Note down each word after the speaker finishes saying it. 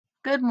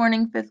Good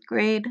morning, fifth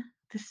grade.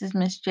 This is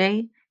Miss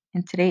J,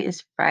 and today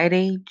is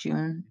Friday,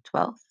 June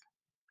 12th.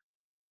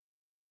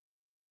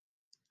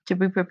 To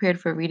be prepared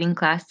for reading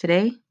class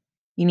today,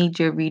 you need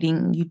your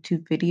reading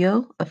YouTube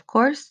video, of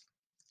course.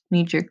 You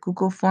need your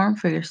Google form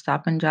for your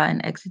stop and jot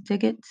and exit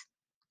tickets.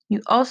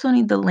 You also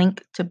need the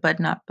link to Bud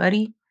Not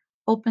Buddy,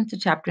 open to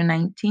chapter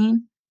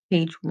 19,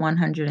 page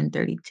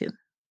 132.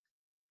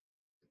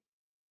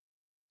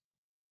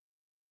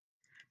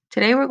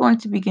 Today we're going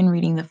to begin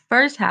reading the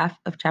first half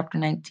of chapter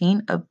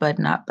 19 of Bud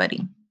Not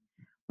Buddy.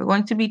 We're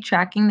going to be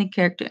tracking the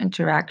character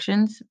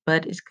interactions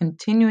Bud is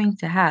continuing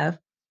to have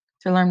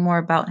to learn more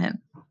about him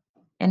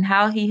and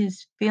how he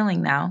is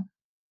feeling now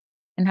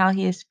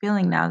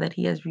that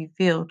he has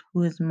revealed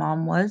who his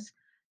mom was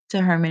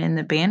to Herman and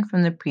the band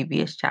from the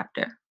previous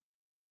chapter.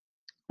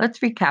 Let's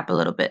recap a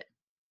little bit.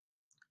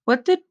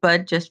 What did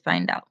Bud just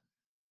find out?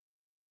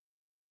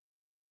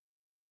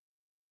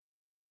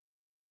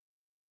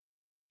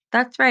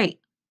 That's right.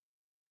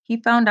 He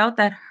found out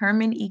that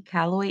Herman E.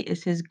 Calloway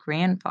is his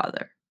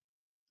grandfather.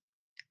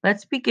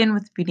 Let's begin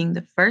with reading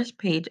the first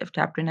page of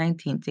chapter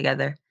 19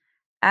 together.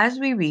 As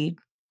we read,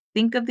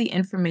 think of the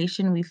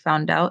information we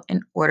found out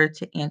in order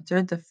to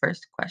answer the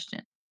first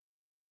question.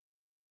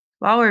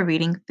 While we're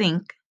reading,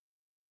 think,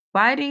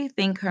 why do you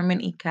think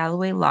Herman E.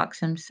 Calloway locks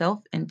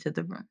himself into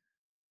the room?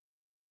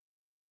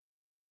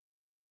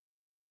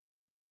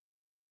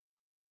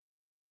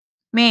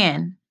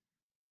 Man,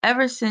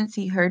 ever since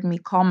he heard me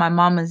call my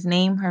mama's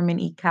name, Herman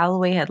E.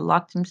 Calloway had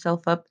locked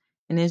himself up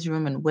in his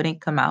room and wouldn't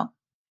come out.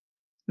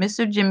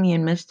 Mr. Jimmy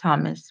and Miss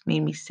Thomas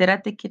made me sit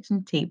at the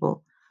kitchen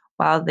table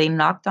while they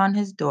knocked on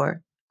his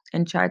door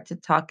and tried to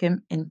talk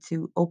him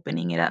into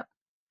opening it up.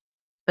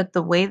 But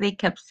the way they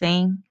kept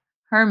saying,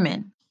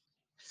 Herman,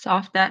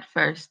 soft at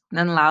first,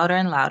 then louder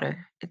and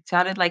louder, it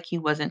sounded like he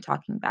wasn't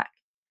talking back.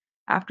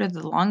 After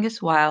the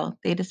longest while,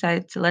 they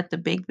decided to let the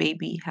big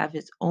baby have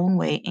his own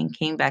way and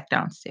came back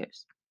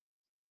downstairs.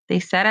 They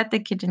sat at the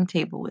kitchen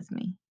table with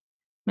me.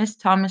 Miss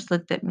Thomas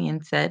looked at me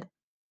and said,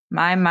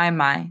 My, my,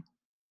 my.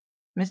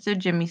 Mr.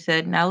 Jimmy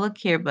said, Now look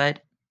here,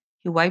 Bud.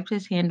 He wiped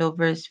his hand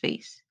over his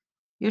face.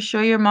 You're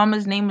sure your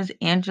mama's name was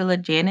Angela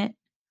Janet?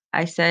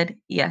 I said,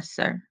 Yes,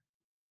 sir.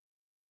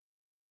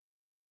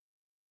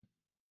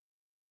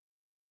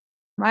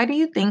 Why do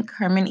you think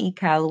Herman E.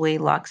 Calloway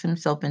locks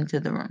himself into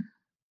the room?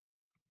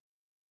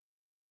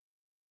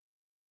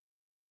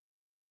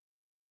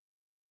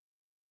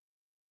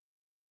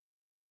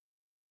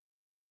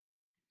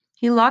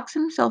 He locks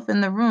himself in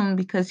the room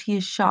because he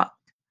is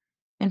shocked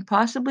and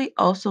possibly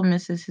also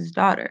misses his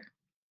daughter.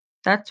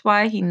 That's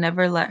why he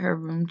never let her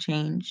room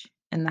change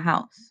in the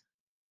house.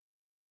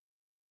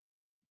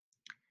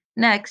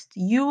 Next,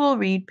 you will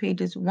read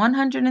pages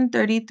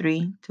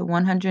 133 to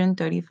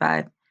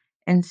 135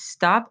 and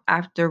stop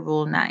after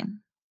Rule 9.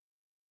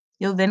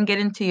 You'll then get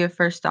into your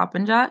first stop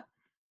and jot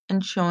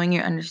and showing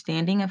your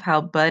understanding of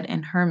how Bud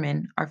and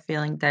Herman are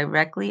feeling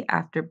directly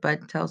after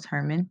Bud tells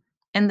Herman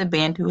and the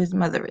band who his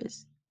mother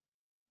is.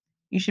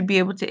 You should be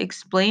able to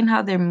explain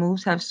how their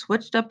moves have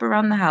switched up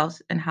around the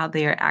house and how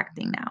they are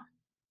acting now.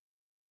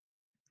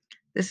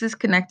 This is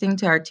connecting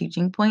to our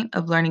teaching point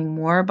of learning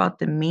more about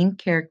the main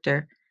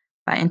character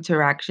by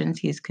interactions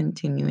he is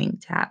continuing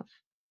to have.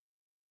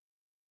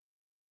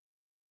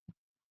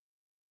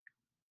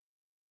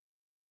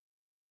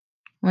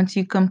 Once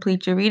you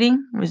complete your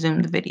reading,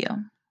 resume the video.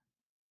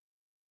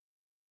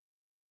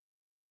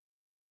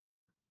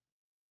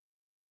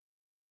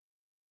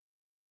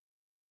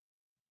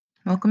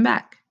 Welcome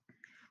back.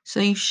 So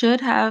you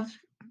should have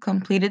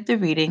completed the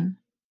reading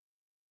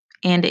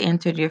and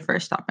answered your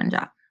first stop and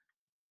jot.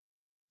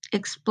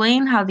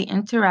 Explain how the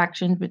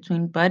interactions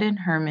between Bud and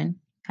Herman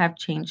have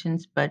changed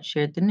since Bud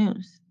shared the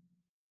news.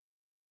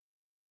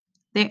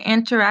 Their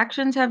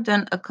interactions have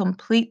done a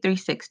complete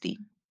 360.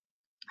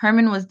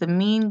 Herman was the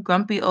mean,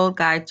 grumpy old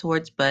guy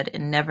towards Bud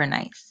and never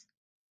nice.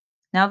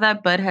 Now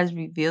that Bud has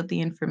revealed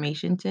the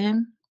information to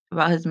him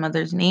about his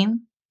mother's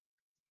name,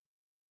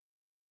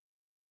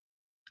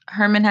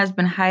 Herman has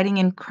been hiding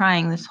and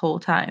crying this whole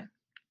time.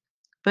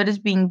 Bud is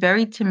being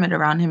very timid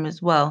around him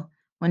as well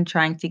when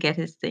trying to get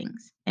his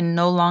things and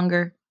no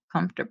longer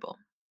comfortable.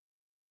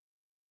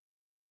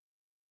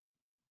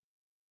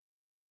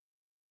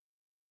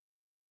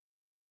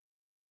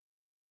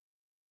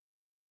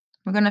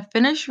 We're going to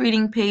finish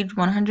reading page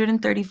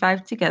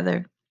 135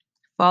 together.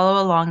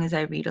 Follow along as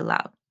I read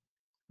aloud.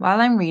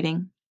 While I'm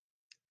reading,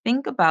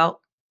 think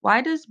about,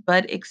 why does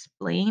Bud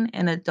explain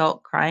an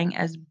adult crying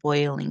as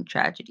boiling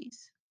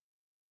tragedies?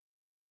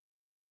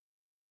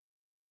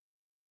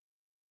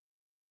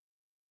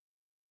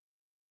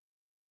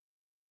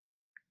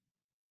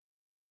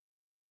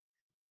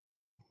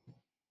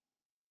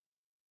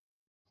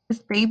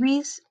 With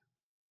babies,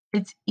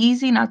 it's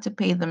easy not to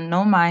pay them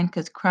no mind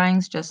because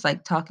crying's just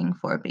like talking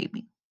for a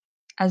baby.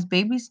 As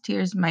babies'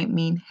 tears might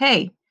mean,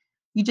 hey,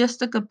 you just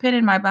stuck a pin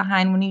in my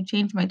behind when you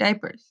changed my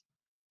diapers.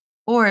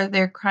 Or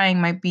their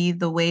crying might be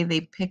the way they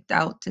picked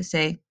out to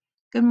say,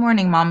 Good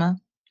morning, Mama.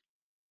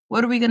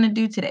 What are we going to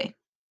do today?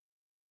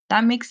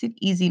 That makes it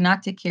easy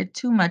not to care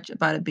too much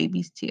about a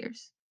baby's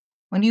tears.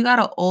 When you got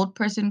an old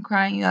person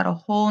crying, you got a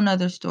whole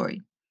nother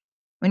story.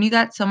 When you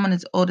got someone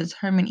as old as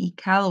Herman E.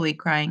 Calloway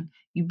crying,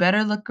 you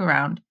better look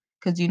around,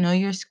 'cause you know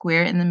you're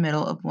square in the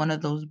middle of one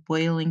of those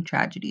boiling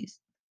tragedies.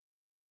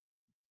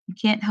 You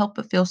can't help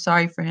but feel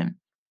sorry for him,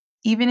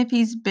 even if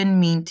he's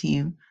been mean to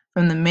you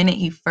from the minute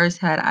he first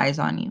had eyes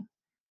on you.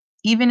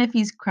 Even if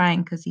he's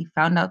crying 'cause he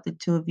found out the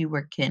two of you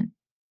were kin.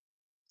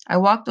 I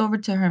walked over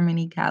to Herman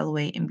E.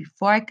 Calloway, and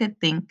before I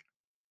could think,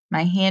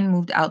 my hand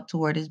moved out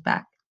toward his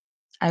back.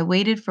 I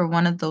waited for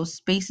one of those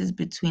spaces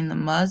between the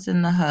muzz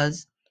and the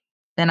huzz,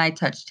 then I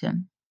touched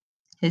him.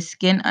 His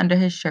skin under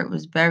his shirt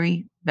was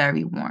very,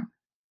 very warm.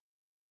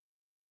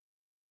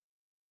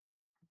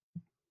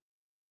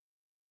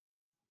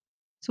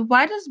 So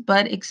why does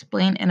Bud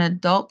explain an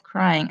adult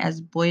crying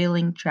as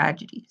boiling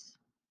tragedies?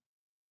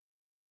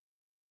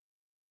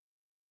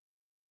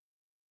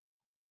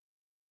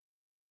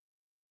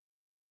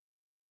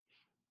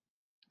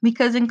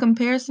 Because in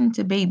comparison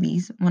to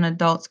babies, when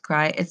adults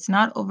cry, it's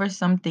not over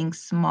something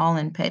small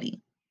and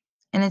petty,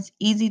 and it's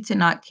easy to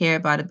not care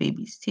about a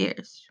baby's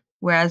tears,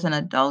 whereas an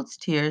adult's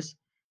tears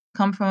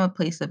come from a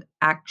place of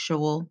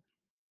actual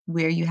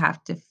where you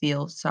have to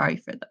feel sorry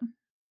for them.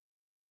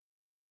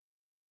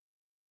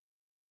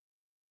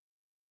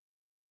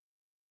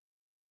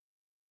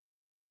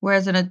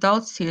 Whereas an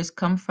adult's tears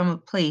come from a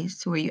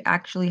place where you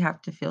actually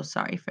have to feel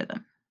sorry for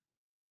them.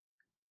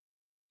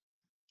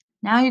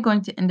 Now you're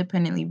going to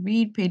independently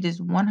read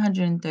pages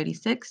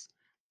 136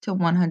 to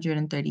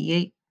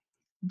 138,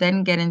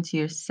 then get into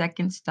your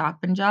second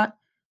stop and jot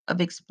of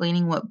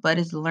explaining what Bud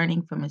is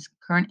learning from his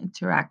current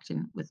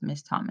interaction with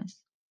Miss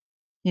Thomas.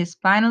 He is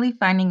finally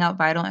finding out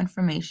vital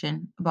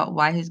information about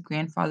why his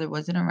grandfather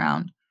wasn't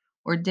around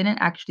or didn't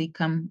actually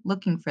come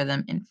looking for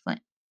them in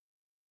Flint.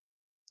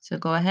 So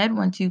go ahead,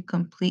 once you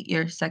complete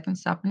your second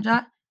stop and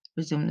jot,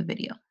 resume the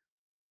video.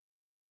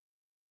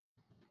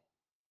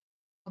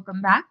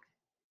 Welcome back.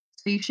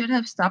 So you should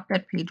have stopped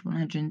at page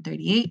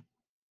 138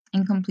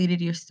 and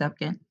completed your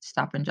second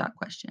stop and jot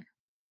question.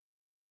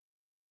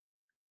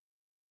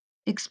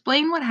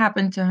 Explain what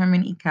happened to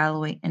Herman E.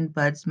 Calloway and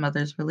Bud's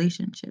mother's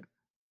relationship.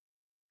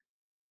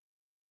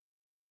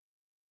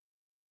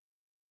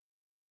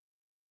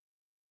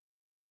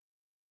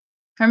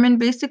 Herman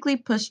basically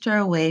pushed her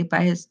away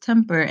by his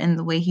temper and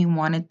the way he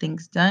wanted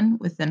things done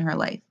within her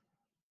life.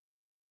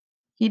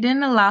 He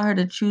didn't allow her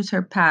to choose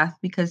her path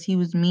because he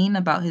was mean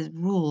about his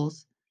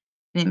rules,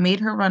 and it made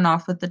her run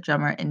off with the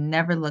drummer and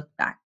never look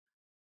back.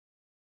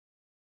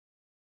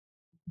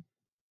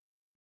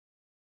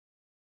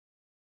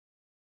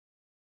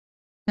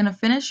 I'm going to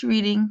finish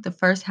reading the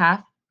first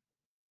half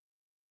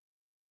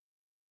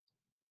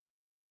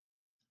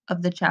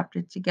of the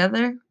chapter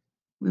together.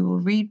 We will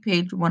read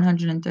page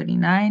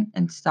 139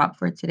 and stop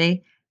for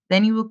today.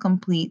 Then you will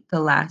complete the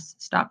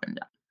last stop and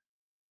jot.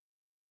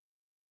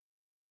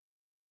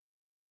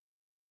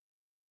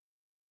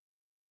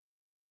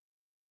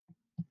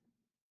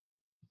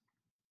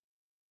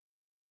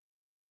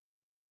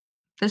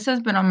 This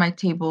has been on my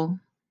table.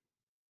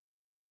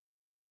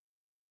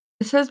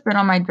 This has been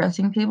on my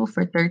dressing table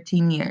for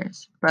 13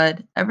 years,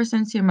 Bud, ever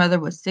since your mother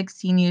was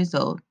 16 years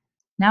old.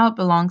 Now it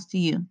belongs to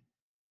you.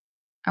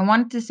 I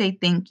wanted to say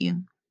thank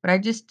you, but I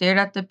just stared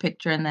at the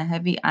picture in the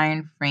heavy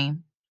iron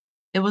frame.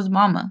 It was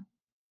Mama.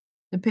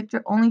 The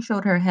picture only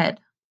showed her head.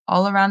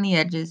 All around the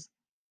edges,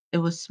 it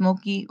was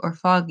smoky or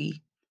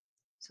foggy,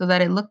 so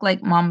that it looked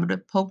like Mama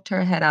had poked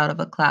her head out of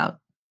a cloud.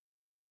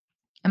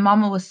 And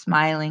Mama was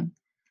smiling,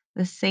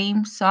 the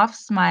same soft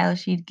smile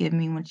she'd give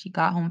me when she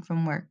got home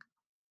from work.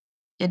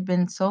 It'd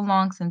been so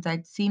long since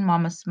I'd seen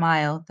Mama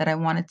smile that I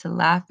wanted to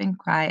laugh and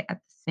cry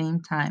at the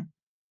same time.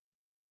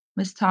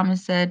 Miss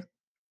Thomas said,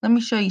 "Let me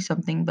show you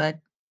something,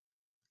 Bud."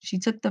 She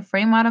took the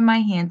frame out of my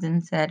hands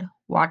and said,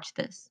 "Watch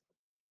this."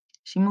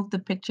 She moved the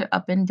picture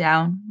up and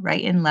down,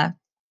 right and left,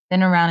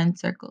 then around in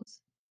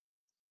circles.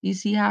 You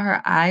see how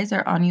her eyes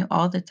are on you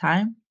all the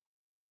time?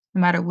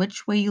 No matter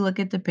which way you look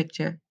at the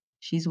picture,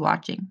 she's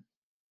watching.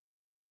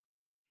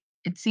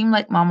 It seemed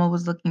like Mama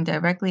was looking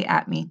directly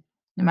at me,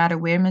 no matter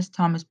where Miss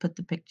Thomas put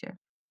the picture.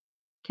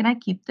 Can I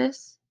keep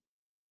this?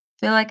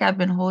 Feel like I've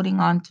been holding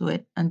on to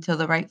it until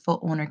the rightful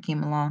owner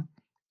came along,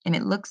 and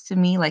it looks to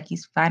me like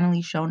he's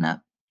finally shown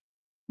up.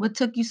 What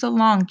took you so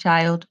long,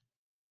 child?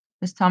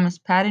 Miss Thomas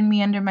patted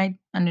me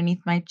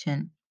underneath my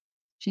chin.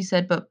 She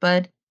said, "But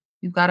Bud,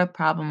 you've got a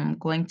problem I'm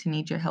going to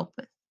need your help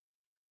with."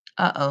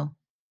 Uh-oh.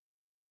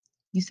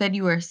 You said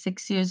you were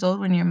 6 years old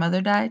when your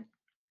mother died?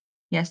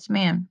 Yes,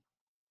 ma'am.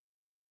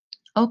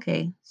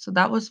 Okay, so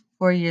that was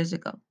 4 years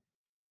ago.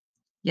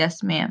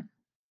 Yes, ma'am.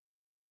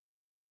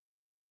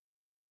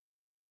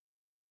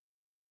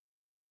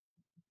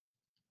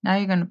 Now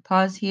you're going to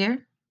pause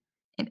here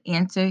and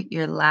answer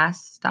your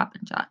last stop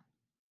and jot.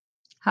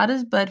 How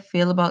does Bud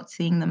feel about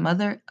seeing the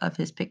mother of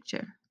his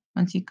picture?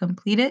 Once you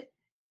complete it,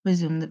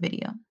 resume the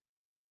video.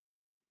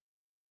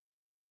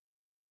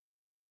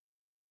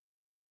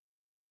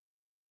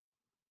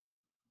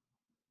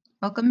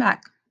 Welcome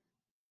back.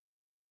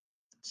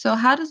 So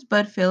how does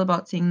Bud feel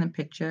about seeing the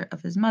picture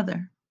of his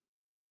mother?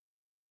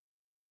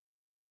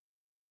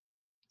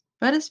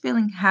 Fred is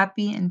feeling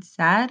happy and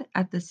sad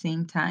at the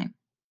same time.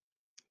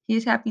 He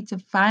is happy to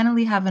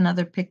finally have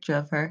another picture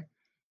of her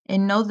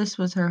and know this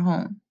was her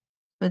home,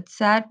 but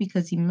sad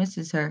because he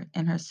misses her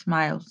and her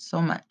smile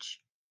so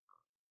much.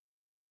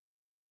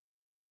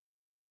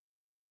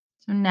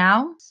 So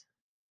now,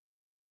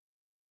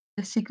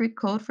 the secret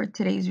code for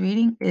today's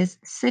reading is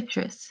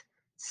citrus.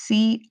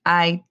 Citrus.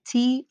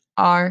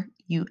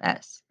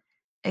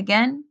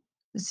 Again,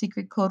 the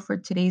secret code for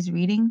today's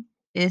reading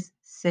is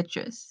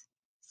citrus.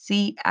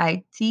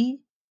 Citrus.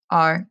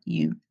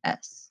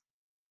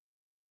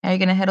 Now you're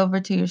going to head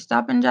over to your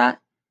Stop and Jot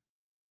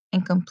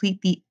and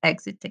complete the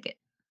exit ticket.